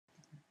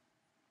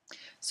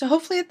So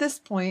hopefully at this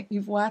point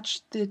you've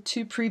watched the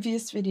two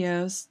previous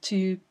videos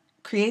to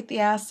create the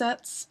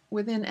assets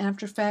within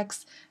After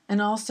Effects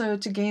and also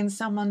to gain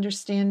some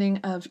understanding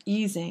of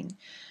easing.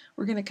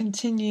 We're going to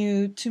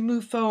continue to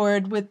move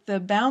forward with the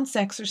bounce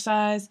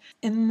exercise.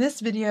 In this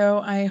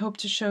video I hope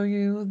to show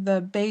you the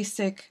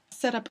basic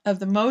setup of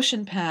the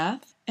motion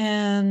path,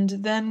 and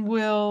then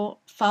we'll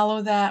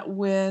follow that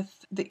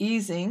with the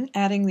easing,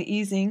 adding the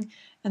easing,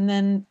 and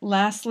then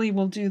lastly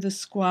we'll do the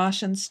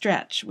squash and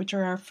stretch, which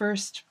are our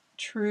first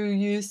true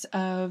use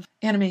of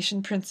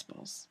animation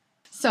principles.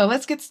 So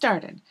let's get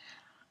started.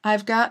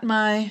 I've got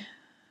my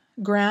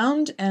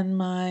ground and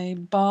my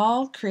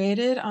ball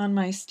created on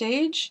my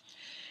stage,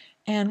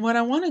 and what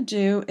I want to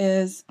do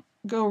is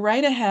go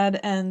right ahead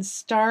and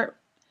start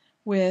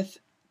with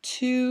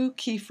two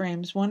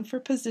keyframes, one for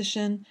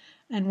position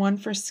and one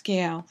for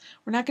scale.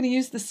 We're not going to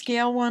use the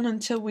scale one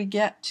until we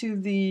get to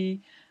the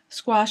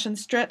squash and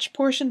stretch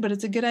portion, but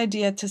it's a good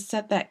idea to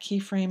set that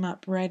keyframe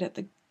up right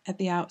at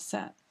the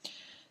outset.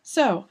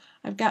 So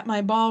I've got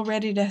my ball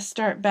ready to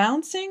start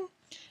bouncing.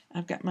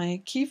 I've got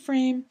my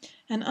keyframe,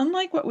 and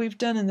unlike what we've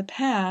done in the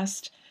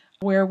past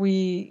where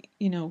we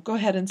go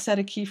ahead and set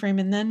a keyframe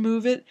and then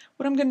move it,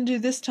 what I'm going to do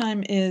this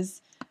time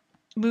is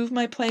move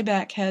my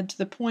playback head to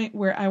the point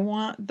where I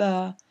want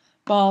the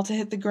ball to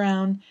hit the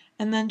ground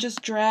and then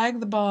just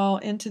drag the ball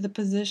into the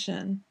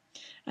position.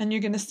 And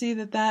you're going to see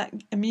that that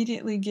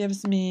immediately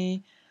gives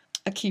me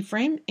a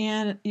keyframe,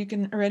 and you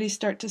can already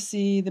start to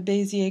see the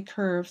Bezier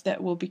curve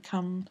that will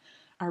become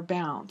our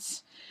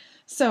bounce.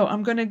 So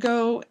I'm going to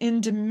go in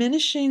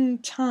diminishing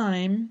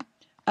time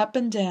up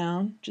and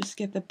down, just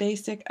get the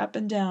basic up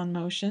and down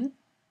motion.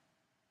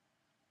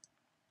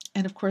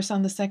 And of course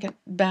on the second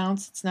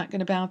bounce it's not going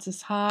to bounce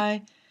as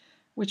high,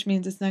 which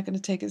means it's not going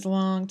to take as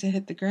long to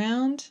hit the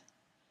ground.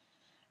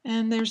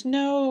 And there's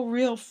no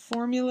real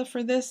formula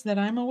for this that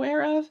I'm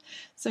aware of,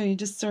 so you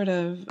just sort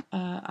of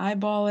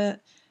eyeball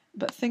it,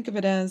 but think of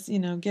it as,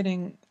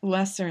 getting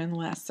lesser and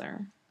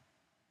lesser.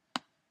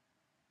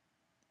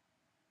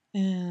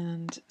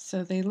 And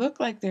so they look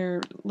like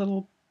they're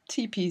little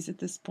teepees at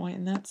this point,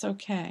 and that's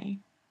okay.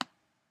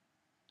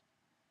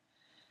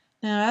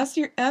 Now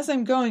as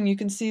I'm going, you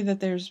can see that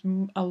there's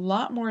a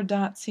lot more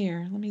dots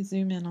here. Let me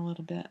zoom in a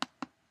little bit.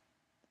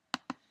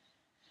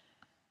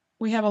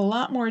 We have a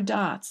lot more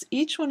dots.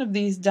 Each one of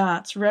these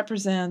dots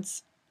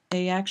represents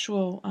an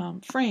actual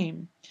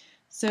frame.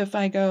 So if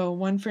I go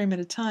one frame at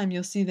a time,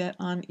 you'll see that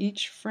on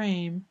each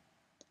frame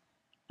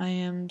I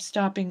am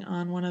stopping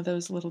on one of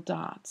those little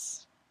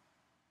dots.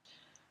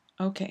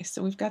 Okay,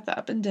 so we've got the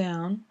up and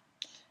down,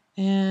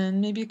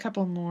 and maybe a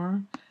couple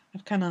more.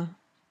 I've kind of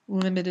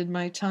limited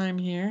my time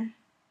here,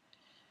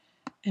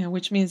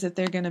 which means that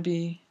they're going to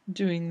be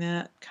doing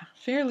that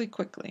fairly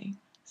quickly.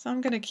 So I'm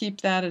going to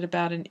keep that at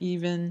about an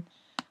even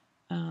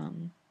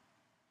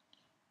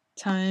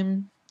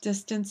time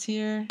distance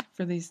here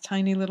for these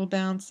tiny little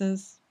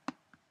bounces.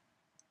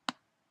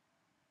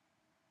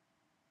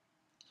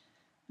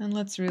 And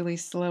let's really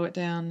slow it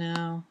down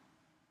now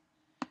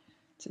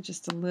to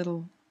just a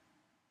little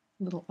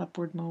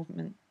upward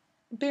movement,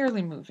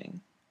 barely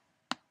moving.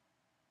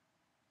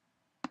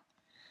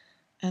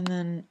 And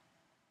then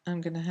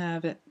I'm going to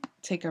have it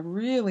take a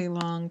really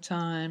long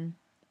time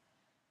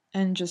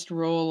and just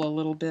roll a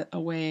little bit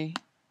away.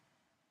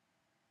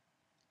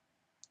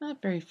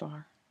 Not very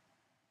far.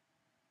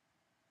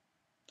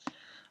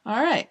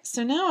 Alright,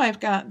 so now I've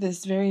got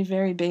this very,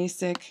 very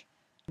basic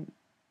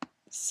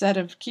set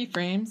of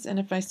keyframes, and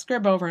if I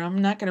scrub over, I'm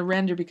not going to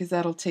render because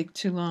that'll take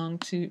too long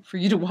for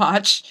you to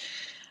watch,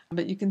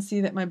 but you can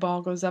see that my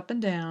ball goes up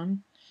and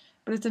down,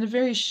 but it's in a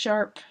very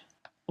sharp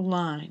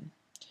line.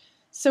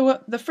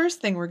 So the first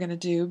thing we're going to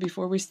do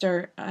before we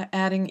start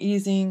adding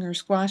easing or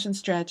squash and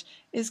stretch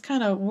is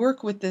kind of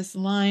work with this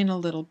line a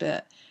little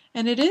bit.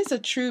 And it is a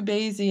true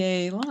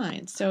Bezier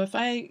line. So if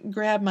I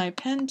grab my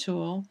pen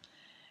tool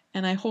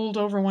and I hold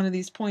over one of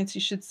these points,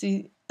 you should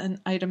see an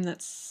item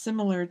that's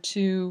similar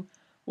to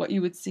what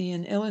you would see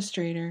in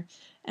Illustrator.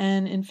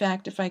 And in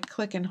fact, if I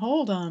click and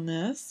hold on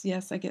this,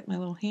 yes, I get my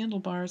little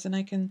handlebars and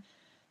I can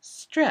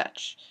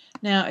stretch.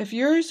 Now, if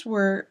yours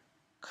were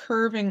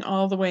curving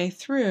all the way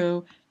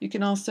through, you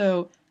can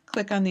also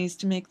click on these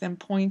to make them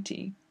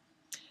pointy.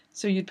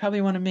 So you'd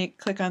probably want to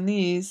click on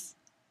these.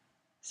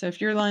 So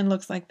if your line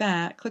looks like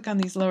that, click on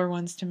these lower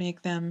ones to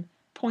make them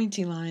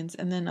pointy lines,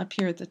 and then up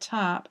here at the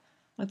top,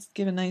 let's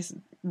give a nice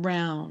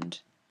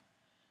round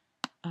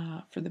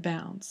for the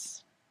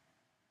bounce.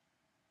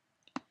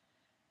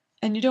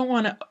 And you don't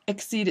want to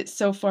exceed it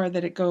so far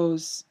that it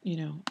goes,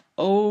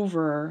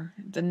 over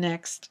the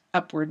next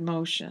upward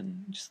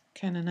motion. Just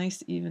kind of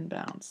nice even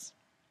bounce.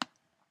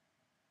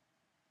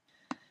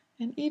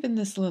 And even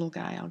this little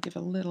guy, I'll give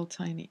a little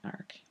tiny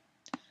arc.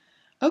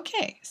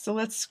 Okay, so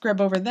let's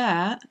scrub over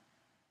that.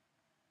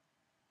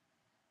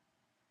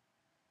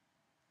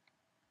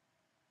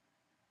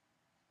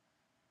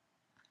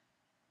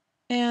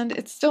 And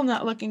it's still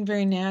not looking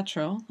very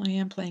natural. I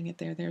am playing it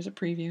there. There's a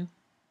preview.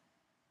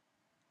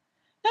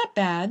 Not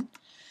bad,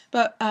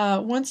 But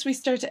once we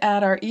start to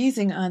add our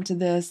easing onto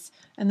this,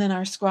 and then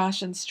our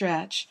squash and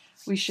stretch,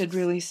 we should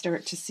really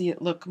start to see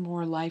it look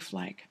more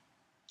lifelike.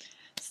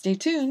 Stay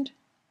tuned.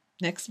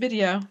 Next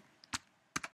video.